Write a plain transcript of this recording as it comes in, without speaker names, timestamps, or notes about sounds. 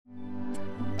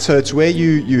So it's where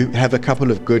you have a couple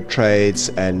of good trades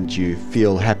and you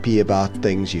feel happy about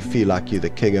things, you feel like you're the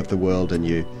king of the world, and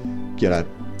you know,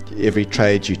 every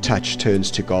trade you touch turns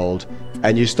to gold,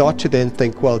 and you start to then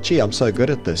think, well, gee, I'm so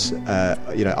good at this,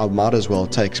 I might as well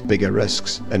take bigger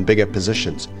risks and bigger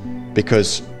positions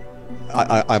because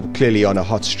I'm clearly on a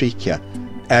hot streak here.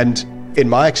 And in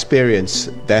my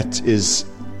experience, that is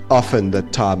often the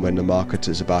time when the market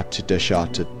is about to dish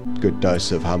out a good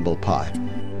dose of humble pie.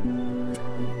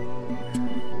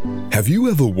 Have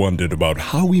you ever wondered about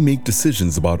how we make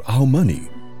decisions about our money?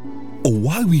 Or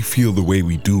why we feel the way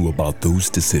we do about those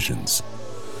decisions?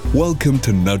 Welcome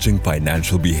to Nudging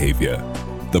Financial Behavior,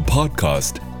 the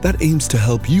podcast that aims to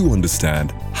help you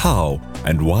understand how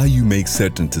and why you make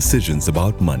certain decisions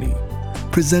about money.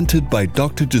 Presented by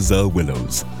Dr. Giselle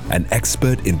Willows, an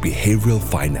expert in behavioral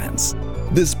finance.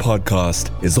 This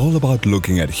podcast is all about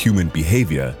looking at human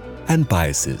behavior and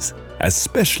biases,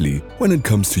 especially when it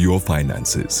comes to your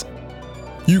finances.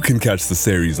 You can catch the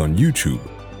series on YouTube,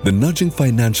 the Nudging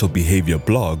Financial Behavior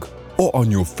blog, or on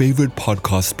your favorite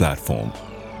podcast platform.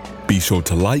 Be sure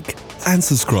to like and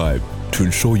subscribe to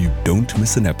ensure you don't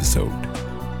miss an episode.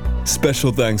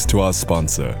 Special thanks to our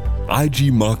sponsor,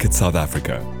 IG Market South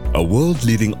Africa, a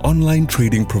world-leading online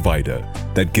trading provider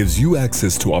that gives you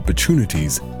access to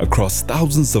opportunities across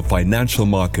thousands of financial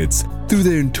markets through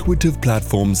their intuitive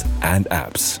platforms and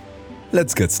apps.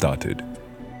 Let's get started.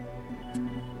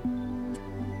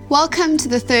 Welcome to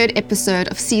the third episode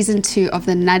of Season 2 of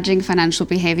the Nudging Financial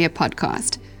Behavior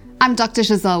podcast. I'm Dr.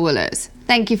 Giselle Willows.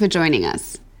 Thank you for joining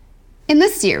us. In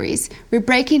this series, we're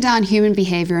breaking down human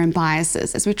behavior and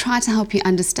biases as we try to help you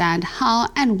understand how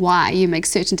and why you make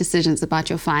certain decisions about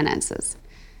your finances.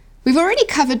 We've already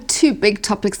covered two big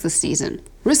topics this season,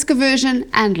 risk aversion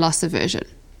and loss aversion.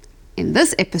 In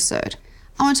this episode,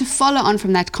 I want to follow on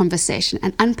from that conversation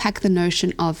and unpack the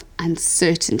notion of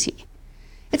uncertainty.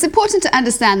 It's important to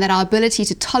understand that our ability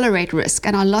to tolerate risk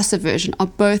and our loss aversion are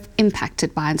both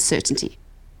impacted by uncertainty.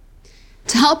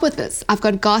 To help with this, I've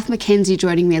got Garth McKenzie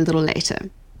joining me a little later.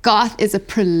 Garth is a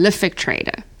prolific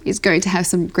trader. He's going to have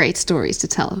some great stories to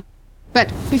tell. But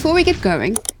before we get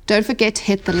going, don't forget to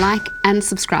hit the like and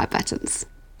subscribe buttons.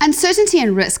 Uncertainty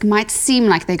and risk might seem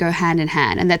like they go hand in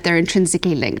hand and that they're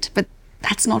intrinsically linked, but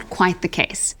that's not quite the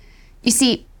case. You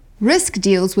see, risk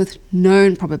deals with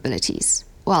known probabilities,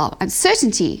 while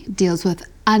uncertainty deals with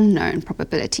unknown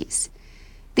probabilities.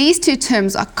 These two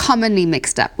terms are commonly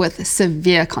mixed up with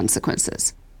severe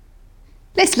consequences.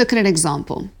 Let's look at an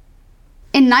example.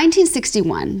 In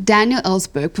 1961, Daniel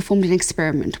Ellsberg performed an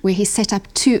experiment where he set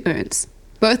up two urns,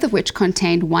 both of which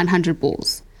contained 100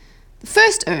 balls. The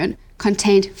first urn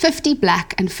contained 50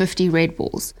 black and 50 red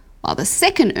balls, while the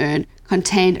second urn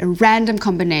contained a random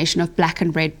combination of black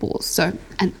and red balls, so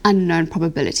an unknown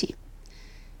probability.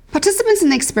 Participants in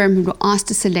the experiment were asked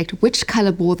to select which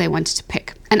color ball they wanted to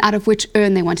pick and out of which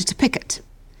urn they wanted to pick it.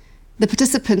 The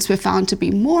participants were found to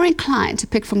be more inclined to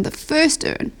pick from the first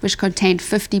urn, which contained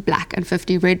 50 black and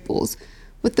 50 red balls,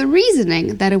 with the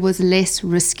reasoning that it was less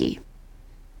risky.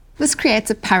 This creates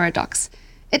a paradox.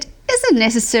 It isn't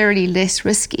necessarily less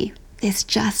risky, there's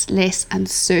just less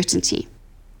uncertainty.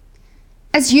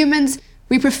 As humans,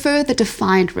 we prefer the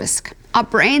defined risk. Our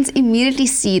brains immediately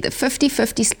see the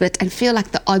 50-50 split and feel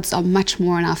like the odds are much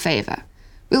more in our favor.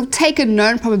 We'll take a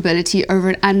known probability over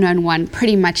an unknown one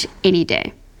pretty much any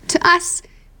day. To us,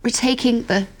 we're taking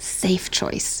the safe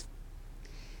choice.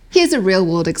 Here's a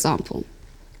real-world example.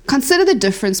 Consider the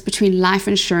difference between life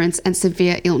insurance and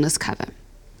severe illness cover.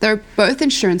 They're both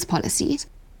insurance policies,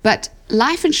 but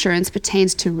life insurance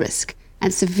pertains to risk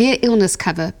and severe illness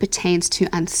cover pertains to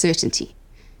uncertainty.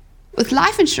 With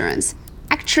life insurance,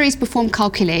 actuaries perform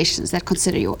calculations that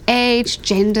consider your age,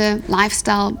 gender,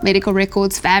 lifestyle, medical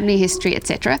records, family history,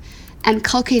 etc., and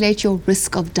calculate your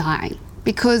risk of dying,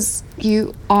 because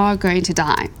you are going to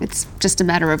die. It's just a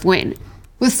matter of when.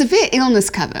 With severe illness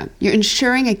cover, you're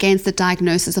insuring against the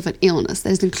diagnosis of an illness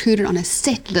that is included on a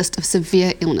set list of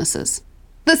severe illnesses.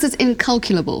 This is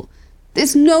incalculable.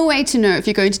 There's no way to know if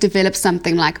you're going to develop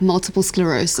something like multiple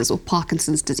sclerosis or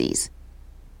Parkinson's disease.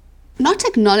 Not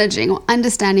acknowledging or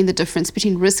understanding the difference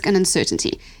between risk and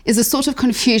uncertainty is the sort of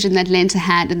confusion that lent a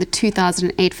hand in the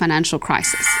 2008 financial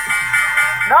crisis.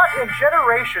 Not in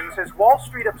generations has Wall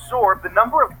Street absorbed the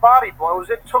number of body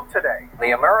blows it took today.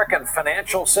 The American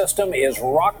financial system is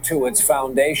rocked to its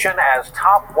foundation As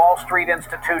top Wall Street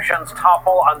institutions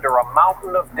topple under a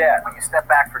mountain of debt. When you step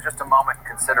back for just a moment and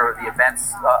consider the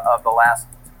events of the last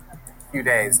few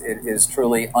days, it is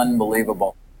truly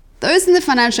unbelievable. Those in the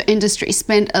financial industry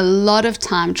spend a lot of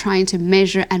time trying to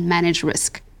measure and manage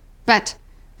risk. But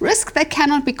risk that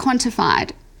cannot be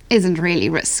quantified isn't really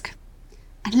risk.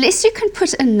 unless you can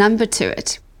put a number to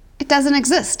it, it doesn't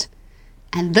exist.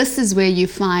 And this is where you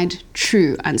find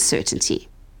true uncertainty.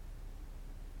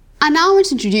 I now want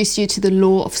to introduce you to the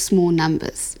law of small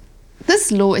numbers.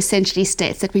 This law essentially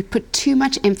states that we put too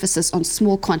much emphasis on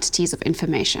small quantities of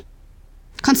information.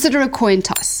 Consider a coin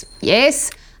toss. Yes,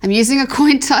 I'm using a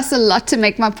coin toss a lot to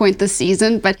make my point this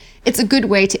season, but it's a good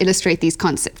way to illustrate these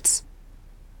concepts.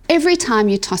 Every time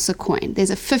you toss a coin, there's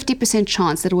a 50%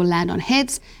 chance that it will land on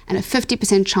heads and a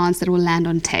 50% chance that it will land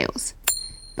on tails.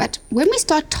 But when we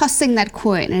start tossing that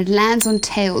coin and it lands on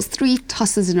tails 3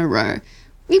 tosses in a row,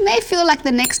 we may feel like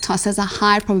the next toss has a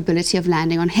high probability of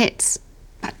landing on heads.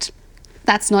 But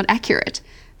that's not accurate.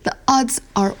 The odds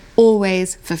are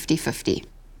always 50-50.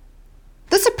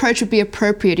 This approach would be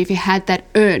appropriate if you had that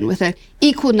urn with an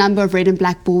equal number of red and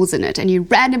black balls in it and you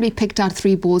randomly picked out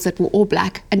 3 balls that were all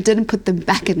black and didn't put them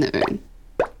back in the urn.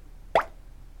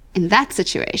 In that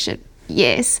situation,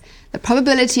 yes, the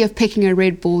probability of picking a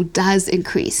red ball does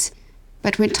increase.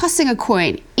 But when tossing a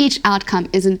coin, each outcome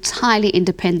is entirely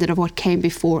independent of what came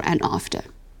before and after.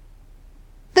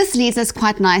 This leads us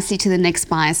quite nicely to the next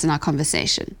bias in our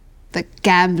conversation, the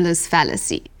gambler's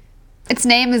fallacy. Its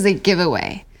name is a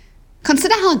giveaway.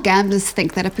 Consider how gamblers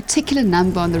think that a particular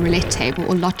number on the roulette table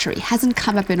or lottery hasn't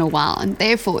come up in a while and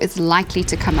therefore is likely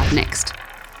to come up next.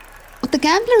 What the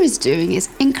gambler is doing is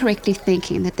incorrectly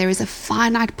thinking that there is a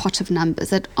finite pot of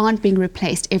numbers that aren't being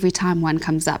replaced every time one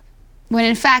comes up, when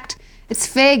in fact, it's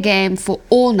fair game for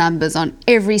all numbers on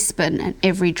every spin and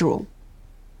every draw.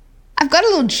 I've got a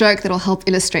little joke that'll help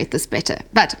illustrate this better,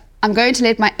 but I'm going to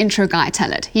let my intro guy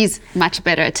tell it. He's much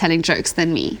better at telling jokes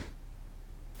than me.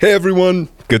 Hey everyone,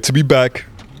 good to be back.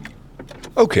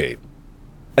 Okay,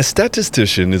 a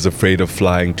statistician is afraid of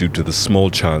flying due to the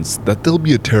small chance that there'll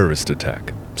be a terrorist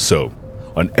attack. So,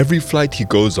 on every flight he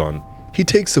goes on, he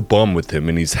takes a bomb with him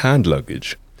in his hand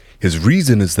luggage. His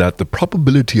reason is that the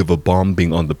probability of a bomb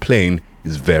being on the plane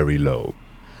is very low.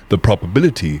 The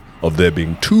probability of there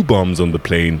being 2 bombs on the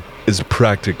plane is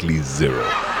practically 0.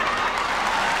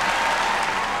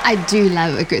 I do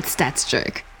love a good stats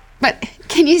joke. But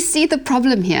can you see the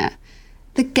problem here?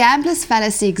 The gambler's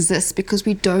fallacy exists because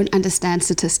we don't understand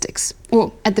statistics.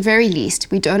 Or, at the very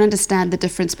least, we don't understand the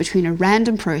difference between a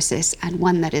random process and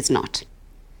one that is not.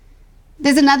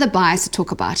 There's another bias to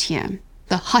talk about here,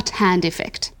 the hot hand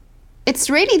effect. It's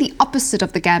really the opposite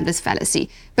of the gambler's fallacy,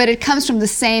 but it comes from the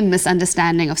same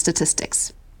misunderstanding of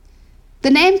statistics.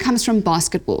 The name comes from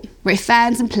basketball, where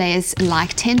fans and players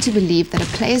alike tend to believe that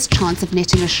a player's chance of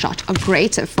netting a shot are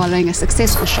greater following a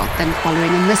successful shot than following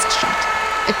a missed shot.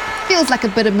 It feels like a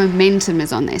bit of momentum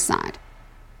is on their side.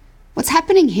 What's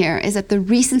happening here is that the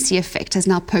recency effect has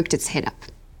now poked its head up.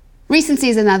 Recency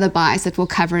is another bias that we'll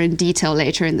cover in detail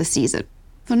later in the season.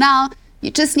 For now,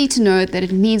 you just need to know that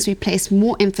it means we place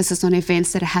more emphasis on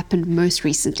events that have happened most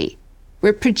recently.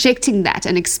 We're projecting that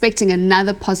and expecting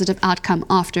another positive outcome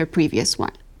after a previous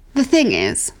one. The thing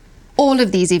is, all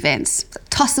of these events, the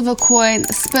toss of a coin,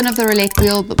 the spin of the roulette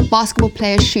wheel, the basketball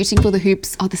players shooting for the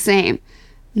hoops are the same.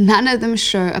 None of them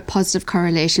show a positive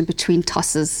correlation between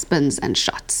tosses, spins, and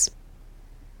shots.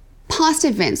 Past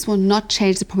events will not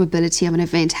change the probability of an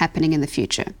event happening in the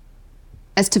future.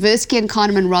 As Tversky and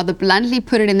Kahneman rather bluntly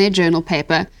put it in their journal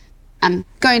paper, I'm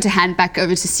going to hand back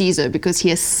over to Caesar because he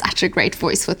has such a great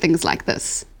voice for things like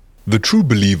this. The true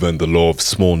believer in the law of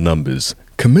small numbers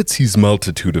commits his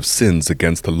multitude of sins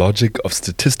against the logic of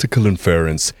statistical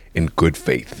inference in good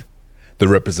faith. The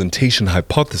representation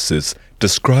hypothesis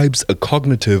describes a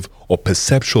cognitive or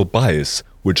perceptual bias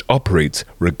which operates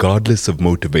regardless of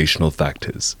motivational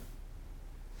factors.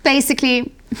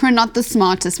 Basically, we're not the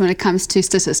smartest when it comes to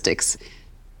statistics.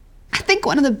 I think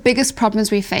one of the biggest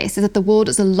problems we face is that the world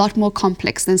is a lot more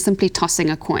complex than simply tossing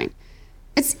a coin.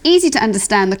 It's easy to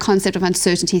understand the concept of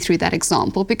uncertainty through that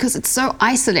example because it's so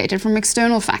isolated from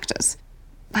external factors.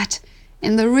 But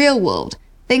in the real world,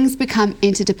 things become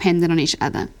interdependent on each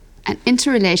other, and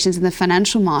interrelations in the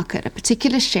financial market, a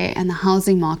particular share, and the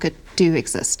housing market do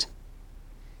exist.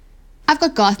 I've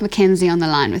got Garth McKenzie on the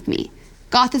line with me.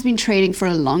 Garth has been trading for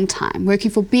a long time,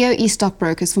 working for BOE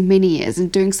stockbrokers for many years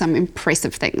and doing some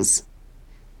impressive things.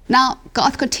 Now,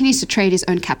 Garth continues to trade his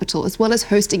own capital as well as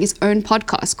hosting his own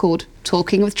podcast called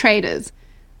Talking with Traders.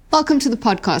 Welcome to the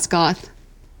podcast, Garth.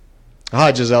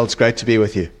 Hi, Giselle. It's great to be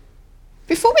with you.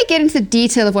 Before we get into the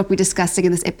detail of what we're discussing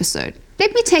in this episode,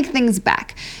 let me take things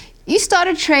back. You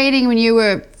started trading when you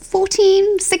were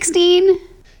 14, 16?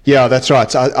 Yeah, that's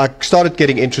right. I started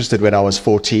getting interested when I was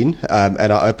 14,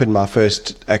 and I opened my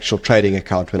first actual trading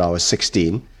account when I was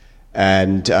 16.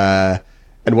 And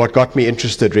what got me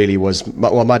interested really was,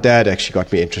 my dad actually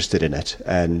got me interested in it.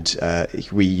 And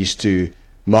we used to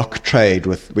mock trade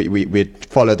we'd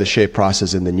follow the share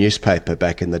prices in the newspaper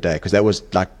back in the day, because that was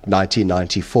like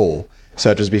 1994.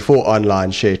 So it was before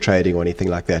online share trading or anything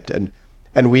like that. And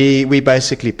we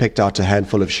basically picked out a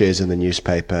handful of shares in the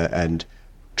newspaper and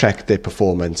tracked their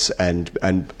performance and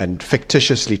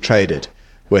fictitiously traded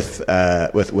with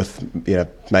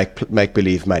make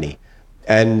believe money,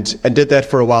 and did that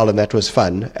for a while, and that was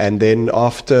fun. And then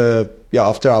after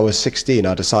I was 16,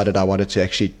 I decided I wanted to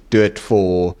actually do it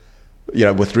for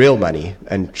with real money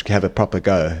and have a proper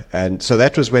go. And so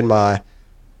that was when my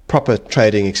proper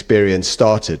trading experience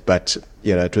started. But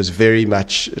it was very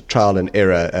much trial and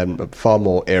error, and far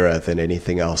more error than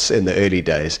anything else in the early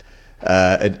days.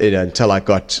 Until I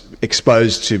got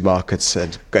exposed to markets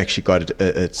and actually got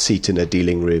a seat in a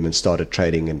dealing room and started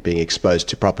trading and being exposed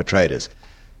to proper traders.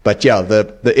 But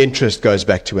the interest goes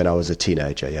back to when I was a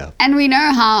teenager, And we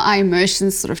know how our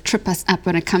emotions sort of trip us up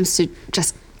when it comes to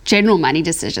just general money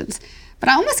decisions. But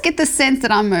I almost get the sense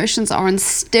that our emotions are on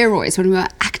steroids when we are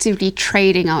actively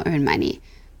trading our own money.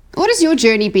 What has your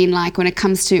journey been like when it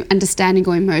comes to understanding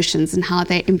your emotions and how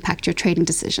they impact your trading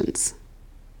decisions?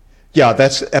 Yeah,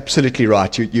 that's absolutely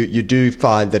right. You do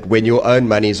find that when your own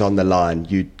money is on the line,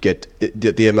 you get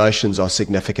the emotions are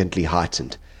significantly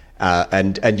heightened.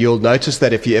 And you'll notice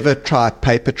that if you ever try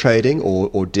paper trading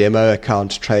or demo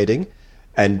account trading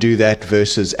and do that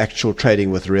versus actual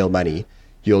trading with real money,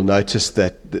 you'll notice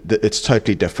that it's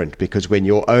totally different, because when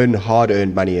your own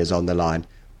hard-earned money is on the line,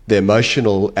 the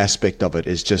emotional aspect of it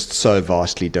is just so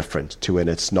vastly different to when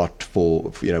it's not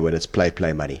when it's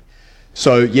play money.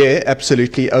 So yeah,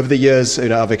 absolutely. Over the years,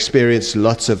 I've experienced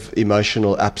lots of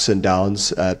emotional ups and downs.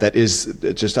 That is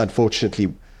just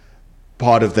unfortunately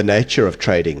part of the nature of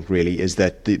trading, really, is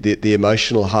that the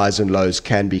emotional highs and lows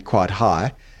can be quite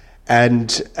high.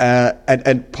 And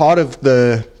part of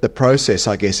the process,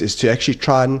 I guess, is to actually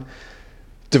try and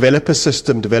develop a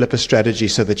system, develop a strategy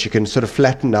so that you can sort of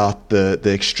flatten out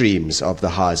the extremes of the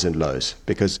highs and lows.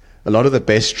 Because a lot of the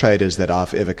best traders that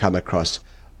I've ever come across,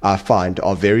 I find,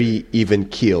 are very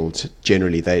even-keeled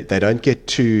generally. They don't get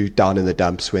too down in the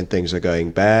dumps when things are going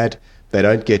bad. They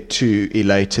don't get too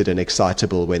elated and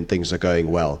excitable when things are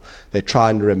going well. They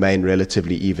try and remain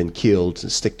relatively even-keeled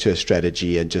and stick to a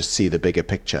strategy and just see the bigger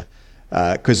picture.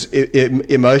 Because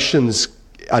emotions,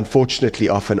 unfortunately,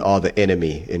 often are the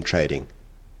enemy in trading.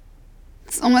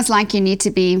 It's almost like you need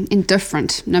to be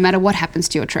indifferent no matter what happens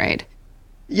to your trade.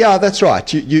 Yeah, that's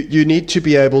right. You need to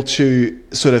be able to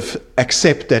sort of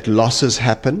accept that losses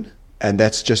happen, and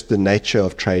that's just the nature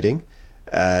of trading.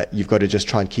 You've got to just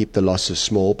try and keep the losses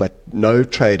small, but no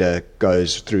trader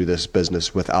goes through this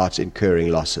business without incurring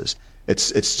losses.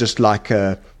 It's just like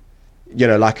a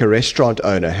restaurant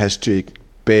owner has to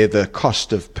bear the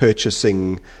cost of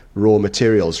purchasing raw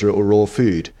materials or raw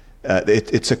food.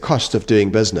 It's a cost of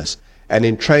doing business. And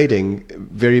in trading,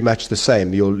 very much the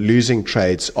same. Your losing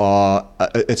trades are,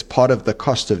 it's part of the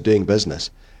cost of doing business.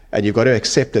 And you've got to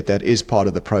accept that is part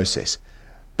of the process.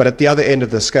 But at the other end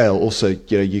of the scale, also,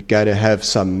 you're going to have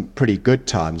some pretty good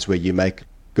times where you make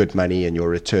good money and your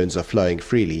returns are flowing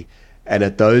freely. And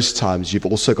at those times, you've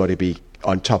also got to be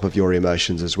on top of your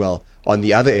emotions as well, on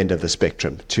the other end of the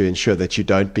spectrum, to ensure that you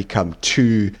don't become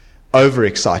too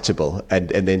overexcitable and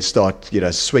then start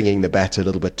swinging the bat a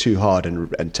little bit too hard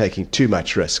and taking too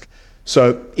much risk.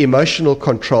 So emotional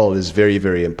control is very,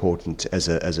 very important as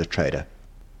a trader.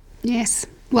 Yes,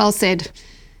 well said.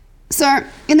 So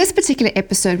in this particular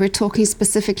episode, we're talking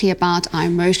specifically about our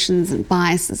emotions and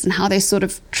biases and how they sort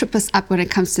of trip us up when it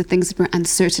comes to things that we're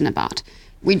uncertain about.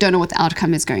 We don't know what the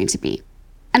outcome is going to be.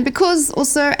 And because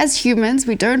also as humans,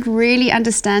 we don't really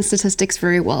understand statistics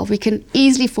very well, we can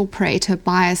easily fall prey to a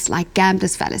bias like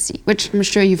gambler's fallacy, which I'm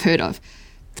sure you've heard of.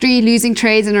 3 losing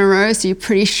trades in a row, so you're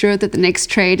pretty sure that the next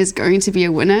trade is going to be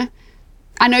a winner.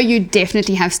 I know you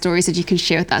definitely have stories that you can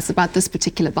share with us about this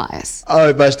particular bias.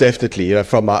 Oh, most definitely.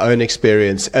 From my own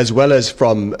experience, as well as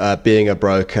from being a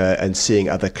broker and seeing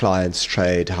other clients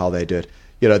trade, how they do it.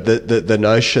 The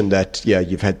notion that,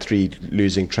 you've had 3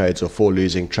 losing trades or 4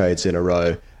 losing trades in a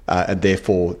row, and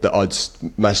therefore the odds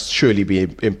must surely be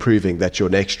improving that your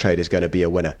next trade is going to be a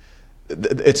winner.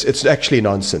 It's actually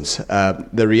nonsense.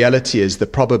 The reality is the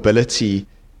probability,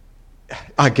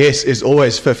 I guess, is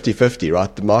always 50-50,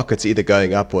 right? The market's either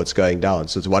going up or it's going down.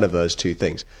 So it's one of those two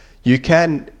things. You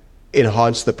can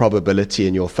enhance the probability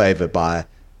in your favor by,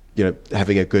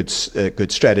 having a good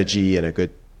strategy and a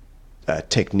good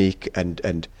technique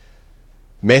and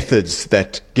methods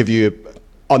that give you,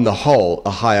 on the whole,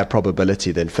 a higher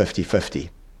probability than 50-50.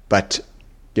 But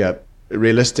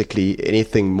realistically,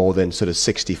 anything more than sort of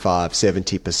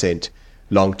 65-70%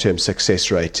 long-term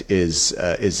success rate is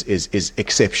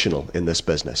exceptional in this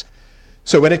business.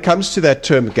 So when it comes to that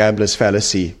term gambler's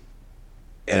fallacy,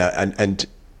 and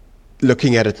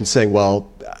looking at it and saying,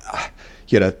 well,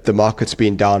 the market's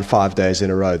been down 5 days in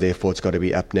a row, therefore it's got to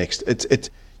be up next.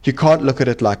 You can't look at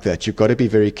it like that. You've got to be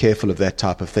very careful of that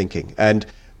type of thinking. And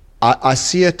I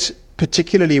see it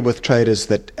particularly with traders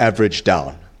that average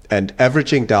down. And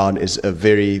averaging down is a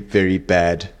very, very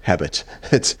bad habit.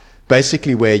 It's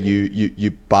basically where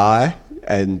you buy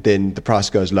and then the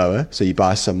price goes lower, so you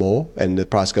buy some more, and the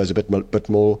price goes a bit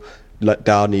more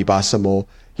down, and you buy some more,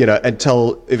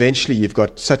 until eventually you've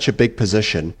got such a big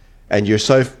position and you're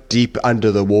so deep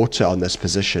under the water on this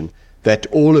position that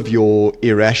all of your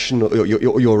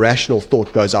your rational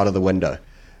thought goes out of the window.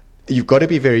 You've got to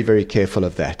be very, very careful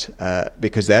of that,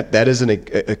 because that is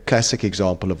a classic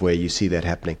example of where you see that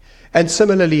happening. And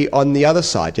similarly, on the other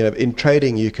side, in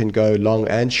trading, you can go long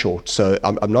and short. So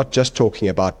I'm not just talking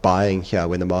about buying here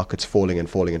when the market's falling and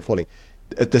falling and falling.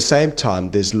 At the same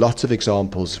time, there's lots of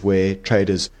examples where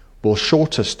traders will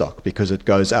short a stock because it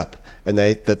goes up. And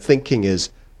the thinking is,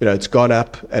 it's gone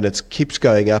up and it keeps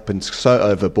going up and it's so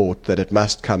overbought that it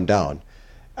must come down.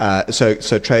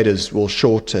 So traders will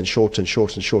short and short and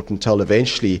short and short until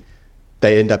eventually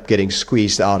they end up getting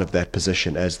squeezed out of that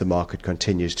position as the market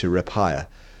continues to rip higher.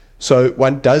 So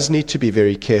one does need to be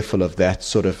very careful of that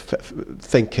sort of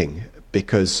thinking,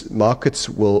 because markets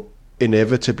will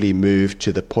inevitably move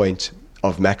to the point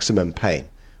of maximum pain,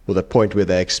 or the point where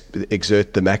they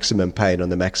exert the maximum pain on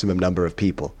the maximum number of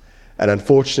people. And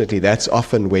unfortunately, that's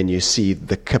often when you see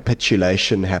the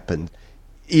capitulation happen.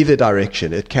 Either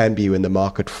direction. It can be when the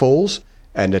market falls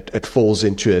and it falls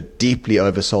into a deeply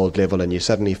oversold level, and you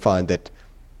suddenly find that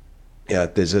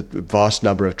there's a vast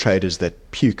number of traders that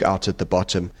puke out at the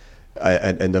bottom,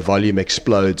 and the volume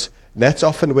explodes. And that's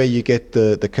often where you get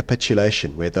the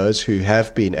capitulation, where those who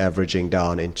have been averaging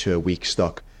down into a weak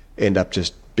stock end up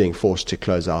just being forced to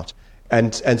close out.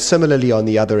 And similarly, on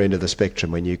the other end of the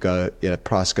spectrum, when you go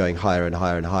price going higher and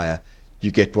higher and higher,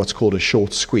 you get what's called a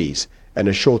short squeeze. And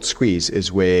a short squeeze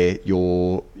is where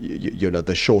those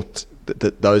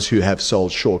who have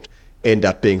sold short end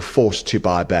up being forced to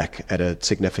buy back at a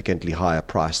significantly higher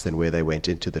price than where they went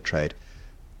into the trade.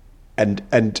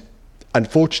 And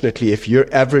unfortunately, if you're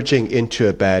averaging into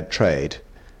a bad trade,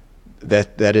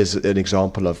 that is an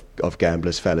example of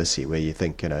gambler's fallacy, where you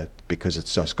think, because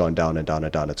it's just gone down and down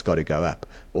and down, it's got to go up,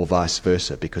 or vice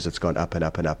versa, because it's gone up and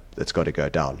up and up, it's got to go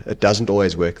down. It doesn't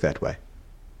always work that way.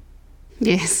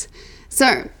 Yes.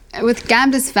 So with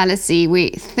gambler's fallacy,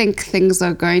 we think things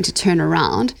are going to turn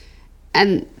around.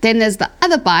 And then there's the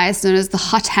other bias known as the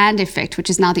hot hand effect, which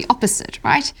is now the opposite,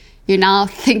 right? You now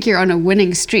think you're on a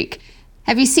winning streak.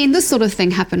 Have you seen this sort of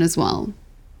thing happen as well?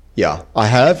 Yeah, I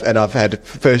have, and I've had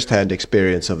first-hand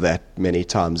experience of that many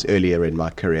times earlier in my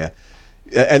career.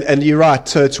 And you're right,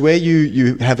 so it's where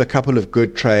you have a couple of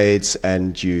good trades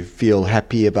and you feel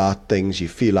happy about things, you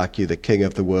feel like you're the king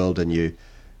of the world, and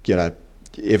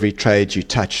every trade you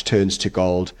touch turns to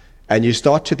gold, and you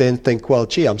start to then think, well,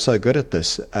 gee, I'm so good at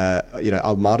this,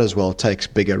 I might as well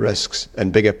take bigger risks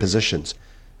and bigger positions,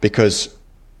 because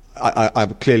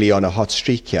I'm clearly on a hot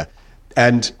streak here.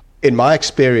 And in my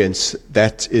experience,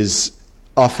 that is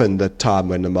often the time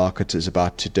when the market is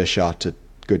about to dish out a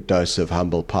good dose of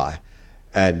humble pie.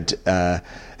 And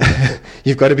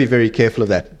you've got to be very careful of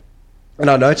that. And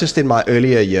I noticed in my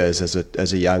earlier years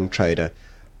as a young trader,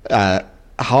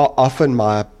 how often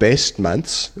my best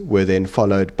months were then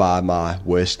followed by my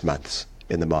worst months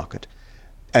in the market.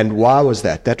 And why was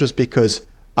that? That was because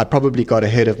I probably got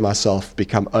ahead of myself,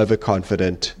 become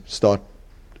overconfident, start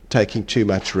taking too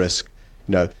much risk.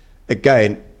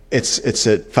 Again, it's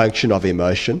a function of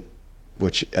emotion,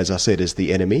 which, as I said, is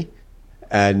the enemy.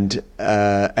 And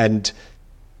the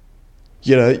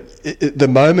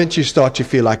moment you start to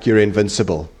feel like you're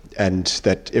invincible and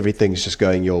that everything's just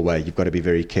going your way, you've got to be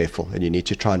very careful, and you need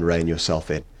to try and rein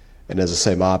yourself in. And as I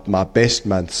say, my best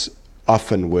months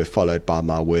often were followed by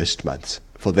my worst months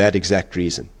for that exact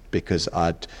reason, because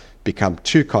I'd become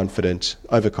too confident,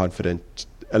 overconfident,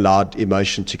 allowed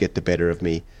emotion to get the better of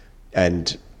me,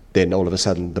 and then all of a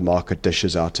sudden the market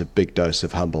dishes out a big dose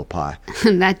of humble pie.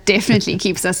 And that definitely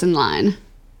keeps us in line.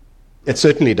 It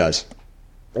certainly does.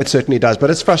 It certainly does. But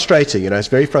it's frustrating. It's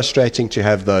very frustrating to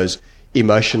have those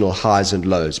emotional highs and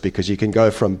lows, because you can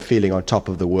go from feeling on top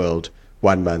of the world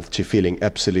one month to feeling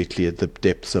absolutely at the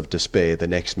depths of despair the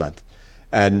next month.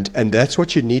 And that's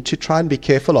what you need to try and be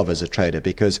careful of as a trader,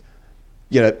 because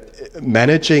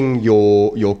managing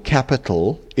your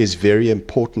capital is very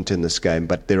important in this game,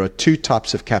 but there are two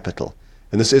types of capital,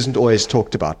 and this isn't always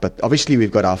talked about. But obviously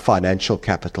we've got our financial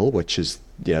capital, which is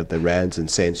the rands and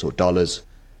cents or dollars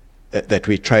that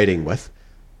we're trading with.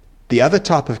 The other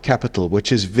type of capital,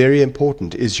 which is very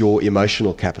important, is your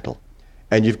emotional capital.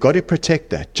 And you've got to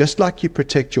protect that. Just like you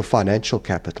protect your financial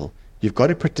capital, you've got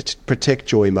to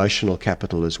protect your emotional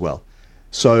capital as well.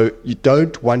 So you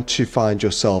don't want to find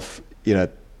yourself,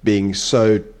 being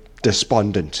so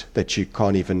despondent that you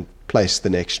can't even place the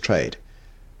next trade.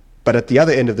 But at the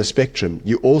other end of the spectrum,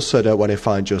 you also don't want to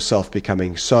find yourself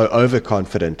becoming so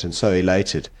overconfident and so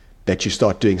elated that you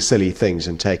start doing silly things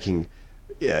and taking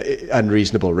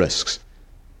unreasonable risks.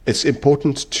 It's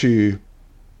important to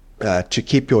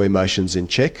keep your emotions in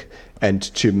check and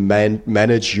to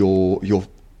manage your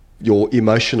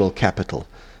emotional capital,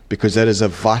 because that is a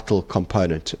vital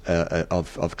component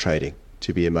of trading,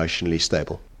 to be emotionally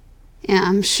stable. Yeah,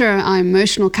 I'm sure our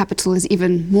emotional capital is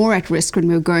even more at risk when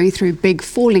we're going through big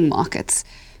falling markets.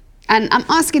 And I'm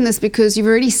asking this because you've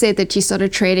already said that you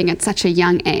started trading at such a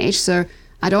young age, so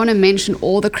I don't want to mention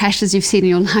all the crashes you've seen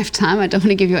in your lifetime. I don't want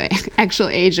to give your actual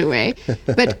age away.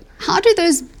 But how do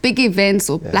those big events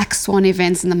or black swan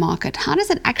events in the market, how does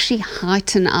it actually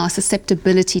heighten our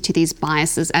susceptibility to these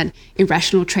biases and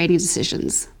irrational trading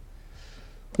decisions?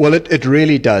 Well, it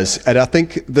really does. And I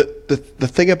think the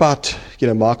thing about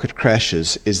market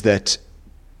crashes is that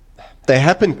they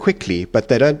happen quickly, but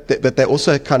they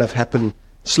also kind of happen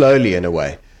slowly in a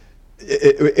way.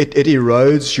 It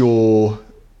erodes your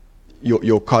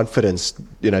confidence,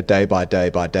 day by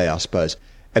day, I suppose.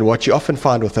 And what you often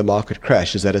find with a market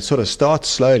crash is that it sort of starts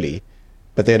slowly,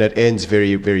 but then it ends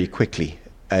very, very quickly.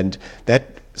 And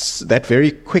that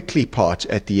very quickly part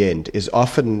at the end is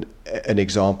often an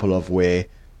example of where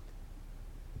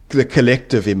the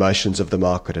collective emotions of the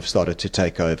market have started to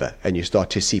take over, and you start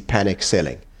to see panic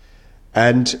selling.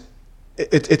 And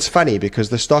it's funny because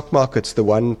the stock market's the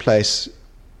one place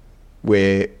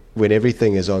where when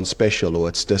everything is on special or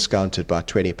it's discounted by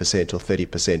 20% or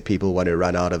 30%, people want to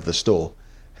run out of the store.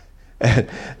 And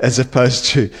as opposed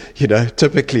to,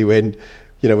 typically when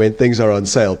things are on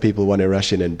sale, people want to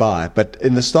rush in and buy. But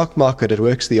in the stock market, it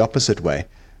works the opposite way.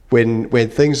 When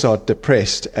things are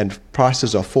depressed and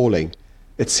prices are falling,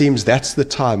 it seems that's the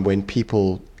time when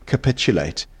people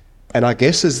capitulate. And I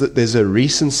guess is that there's a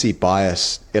recency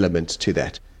bias element to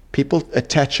that. People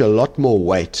attach a lot more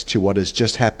weight to what has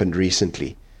just happened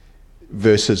recently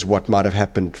versus what might have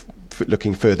happened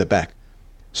looking further back.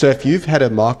 So if you've had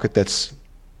a market that's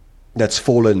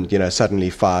fallen, suddenly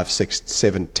 5, 6,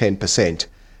 7, 10%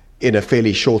 in a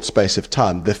fairly short space of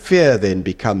time, the fear then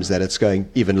becomes that it's going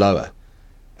even lower.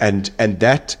 And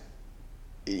that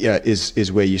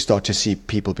is where you start to see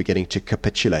people beginning to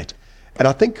capitulate. And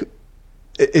I think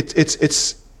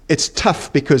it's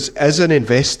tough because as an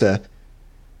investor,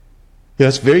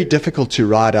 it's very difficult to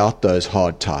ride out those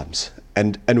hard times.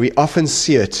 And we often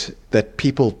see it that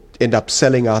people end up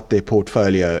selling out their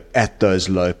portfolio at those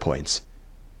low points.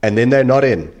 And then they're not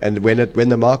in. And when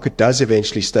the market does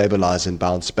eventually stabilize and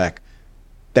bounce back,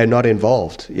 they're not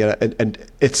involved. And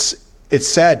it's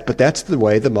sad, but that's the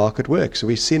way the market works.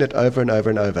 We've seen it over and over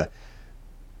and over.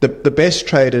 The best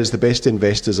traders, the best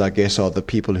investors, I guess, are the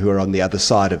people who are on the other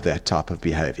side of that type of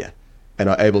behavior and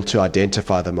are able to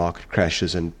identify the market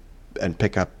crashes and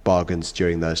pick up bargains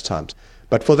during those times.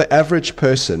 But for the average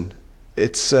person,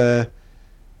 it's you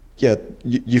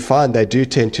find they do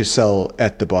tend to sell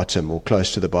at the bottom or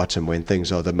close to the bottom when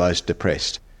things are the most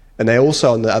depressed. And they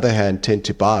also, on the other hand, tend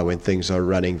to buy when things are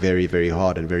running very, very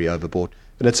hard and very overbought.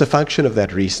 And it's a function of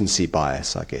that recency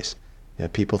bias, I guess.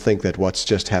 People think that what's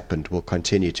just happened will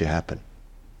continue to happen.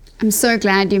 I'm so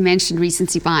glad you mentioned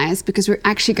recency bias because we're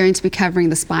actually going to be covering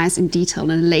this bias in detail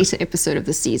in a later episode of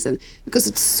the season because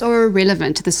it's so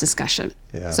relevant to this discussion.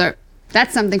 Yeah. So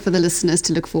that's something for the listeners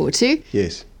to look forward to.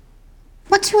 Yes.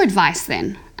 What's your advice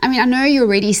then? I mean, I know you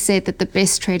already said that the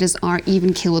best traders are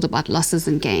even killed about losses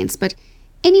and gains, but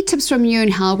any tips from you on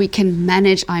how we can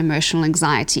manage our emotional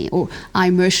anxiety or our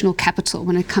emotional capital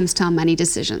when it comes to our money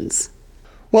decisions?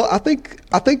 Well, I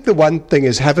think the one thing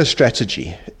is have a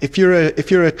strategy. If you're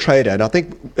a trader, and I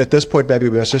think at this point maybe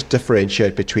we must just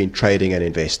differentiate between trading and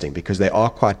investing because they are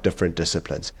quite different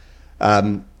disciplines.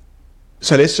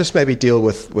 So let's just maybe deal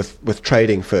with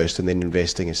trading first and then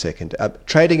investing a second.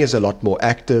 Trading is a lot more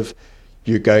active.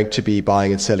 You're going to be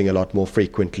buying and selling a lot more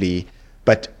frequently,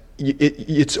 but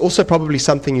it's also probably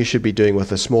something you should be doing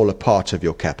with a smaller part of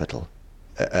your capital.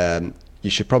 You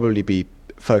should probably be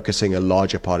focusing a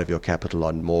larger part of your capital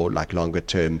on more like longer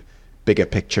term, bigger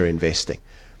picture investing.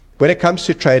 When it comes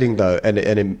to trading though, and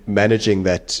in managing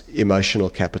that emotional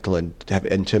capital and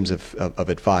in terms of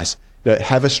advice,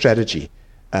 have a strategy.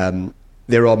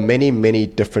 There are many, many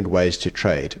different ways to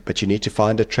trade, but you need to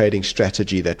find a trading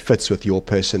strategy that fits with your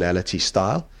personality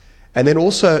style And then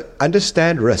also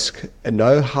understand risk and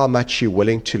know how much you're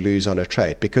willing to lose on a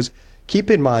trade. Because keep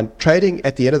in mind, trading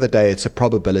at the end of the day, it's a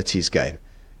probabilities game.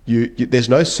 There's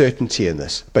no certainty in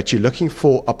this, but you're looking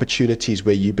for opportunities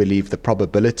where you believe the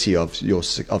probability of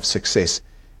success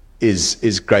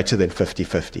is greater than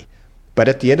 50-50. But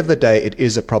at the end of the day, it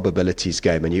is a probabilities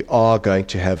game, and you are going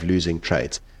to have losing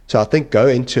trades. So I think go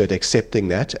into it accepting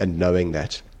that and knowing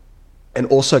that, and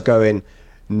also go in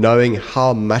knowing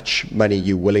how much money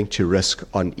you're willing to risk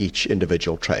on each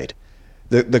individual trade.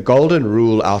 The golden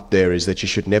rule out there is that you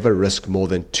should never risk more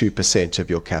than 2% of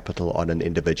your capital on an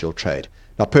individual trade.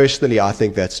 Now, personally, I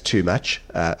think that's too much.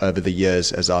 Over the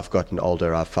years, as I've gotten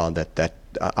older, I've found that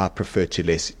I prefer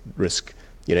to risk,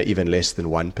 even less than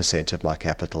 1% of my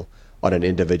capital on an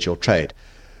individual trade.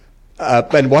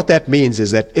 And what that means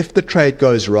is that if the trade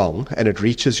goes wrong and it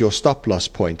reaches your stop loss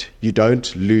point, you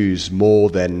don't lose more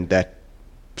than that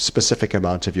specific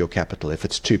amount of your capital. If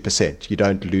it's 2%, you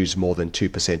don't lose more than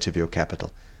 2% of your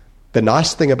capital. The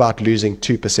nice thing about losing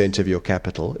 2% of your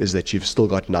capital is that you've still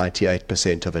got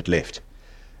 98% of it left.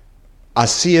 I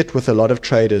see it with a lot of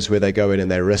traders where they go in and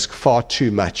they risk far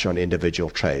too much on individual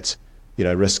trades,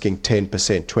 risking 10%,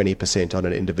 20% on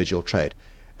an individual trade.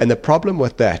 And the problem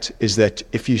with that is that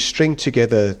if you string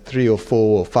together 3 or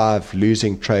 4 or 5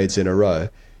 losing trades in a row,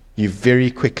 you very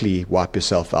quickly wipe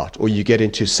yourself out, or you get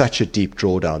into such a deep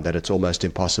drawdown that it's almost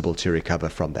impossible to recover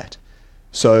from that.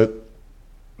 So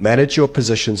manage your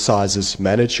position sizes,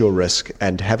 manage your risk,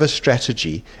 and have a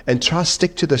strategy, and try to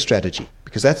stick to the strategy.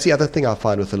 Because that's the other thing I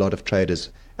find with a lot of traders,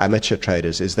 amateur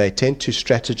traders, is they tend to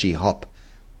strategy hop.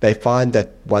 They find that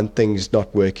one thing's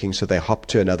not working, so they hop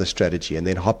to another strategy and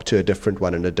then hop to a different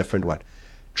one and a different one.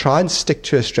 Try and stick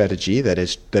to a strategy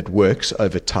that works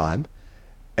over time,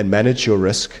 and manage your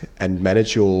risk and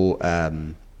manage your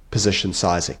position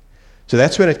sizing. So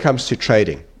that's when it comes to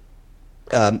trading.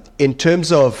 In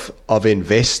terms of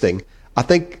investing, I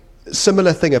think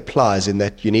similar thing applies in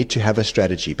that you need to have a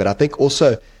strategy, but I think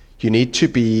also you need to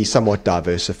be somewhat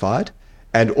diversified,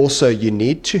 and also you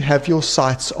need to have your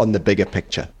sights on the bigger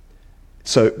picture.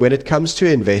 So when it comes to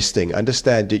investing,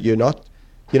 understand that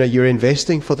you're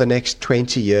investing for the next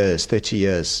 20 years, 30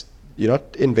 years. You're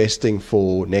not investing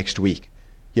for next week.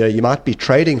 You might be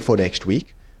trading for next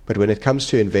week, but when it comes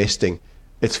to investing,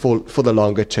 it's for the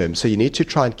longer term. So you need to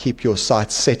try and keep your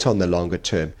sights set on the longer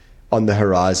term, on the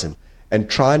horizon, and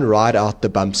try and ride out the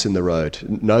bumps in the road.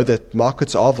 Know that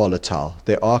markets are volatile.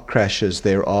 There are crashes,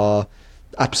 there are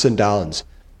ups and downs,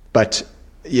 but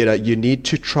you need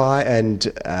to try and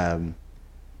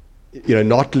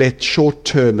not let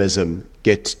short-termism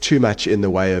get too much in the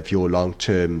way of your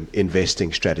long-term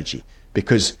investing strategy,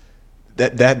 because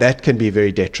that can be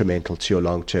very detrimental to your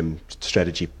long-term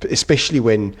strategy, especially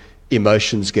when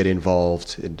emotions get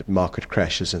involved in market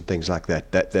crashes and things like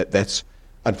that. That's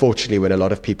unfortunately when a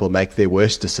lot of people make their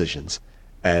worst decisions,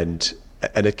 and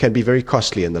it can be very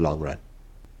costly in the long run.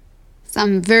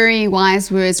 Some very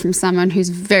wise words from someone who's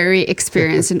very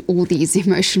experienced in all these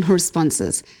emotional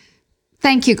responses.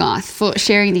 Thank you, Garth, for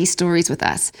sharing these stories with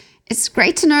us. It's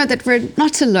great to know that we're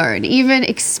not alone. Even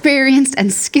experienced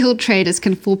and skilled traders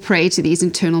can fall prey to these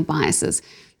internal biases.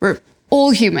 We're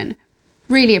all human.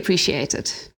 Really appreciate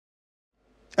it.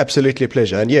 Absolutely a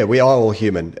pleasure. And yeah, we are all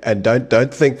human. And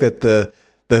don't think that the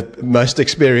most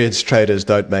experienced traders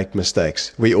don't make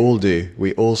mistakes. We all do.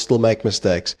 We all still make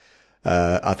mistakes.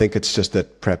 I think it's just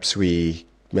that perhaps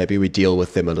maybe we deal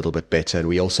with them a little bit better, and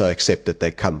we also accept that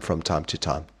they come from time to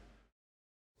time.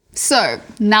 So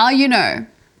now you know.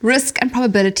 Risk and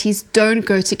probabilities don't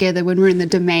go together when we're in the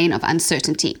domain of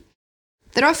uncertainty.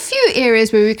 There are a few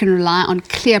areas where we can rely on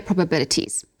clear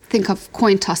probabilities. Think of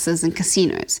coin tosses and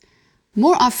casinos.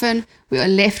 More often, we are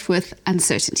left with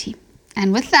uncertainty.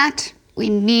 And with that, we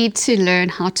need to learn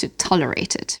how to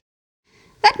tolerate it.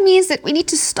 That means that we need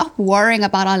to stop worrying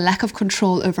about our lack of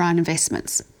control over our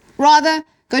investments. Rather,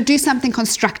 go do something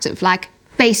constructive like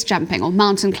base jumping or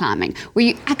mountain climbing, where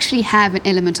you actually have an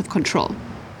element of control.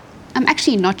 I'm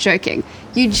actually not joking.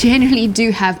 You generally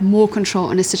do have more control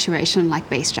in a situation like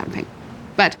base jumping.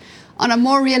 But on a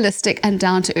more realistic and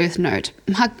down-to-earth note,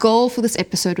 my goal for this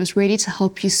episode was really to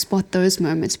help you spot those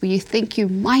moments where you think you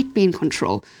might be in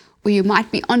control, or you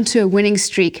might be onto a winning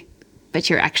streak, but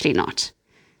you're actually not.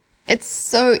 It's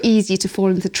so easy to fall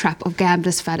into the trap of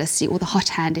gambler's fallacy or the hot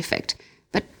hand effect.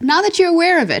 But now that you're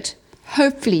aware of it,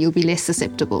 hopefully you'll be less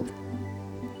susceptible.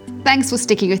 Thanks for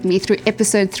sticking with me through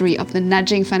episode 3 of the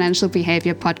Nudging Financial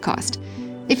Behavior podcast.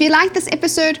 If you like this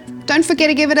episode, don't forget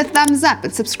to give it a thumbs up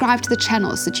and subscribe to the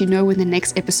channel so that you know when the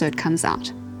next episode comes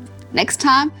out. Next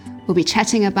time, we'll be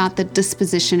chatting about the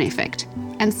disposition effect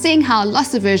and seeing how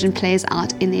loss aversion plays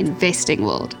out in the investing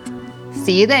world.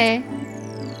 See you there.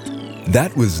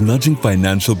 That was Nudging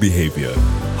Financial Behavior,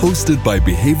 hosted by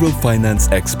behavioral finance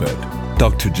expert,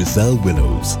 Dr. Giselle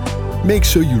Willows. Make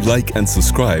sure you like and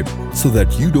subscribe so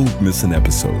that you don't miss an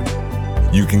episode.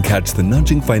 You can catch the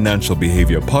Nudging Financial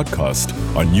Behavior podcast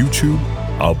on YouTube,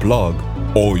 our blog,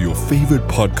 or your favorite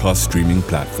podcast streaming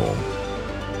platform.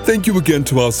 Thank you again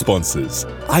to our sponsors,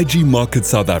 IG Market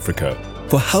South Africa,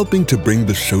 for helping to bring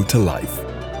the show to life.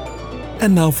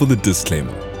 And now for the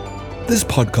disclaimer. This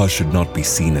podcast should not be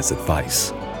seen as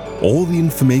advice. All the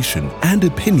information and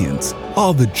opinions are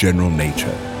of a general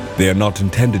nature. They are not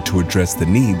intended to address the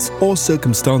needs or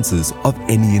circumstances of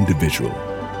any individual.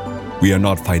 We are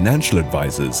not financial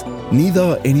advisors, neither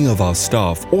are any of our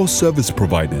staff or service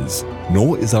providers,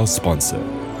 nor is our sponsor.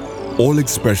 All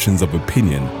expressions of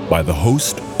opinion by the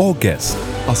host or guest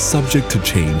are subject to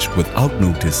change without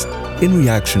notice in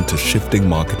reaction to shifting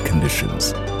market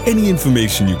conditions. Any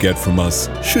information you get from us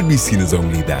should be seen as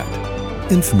only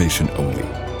that, information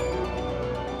only.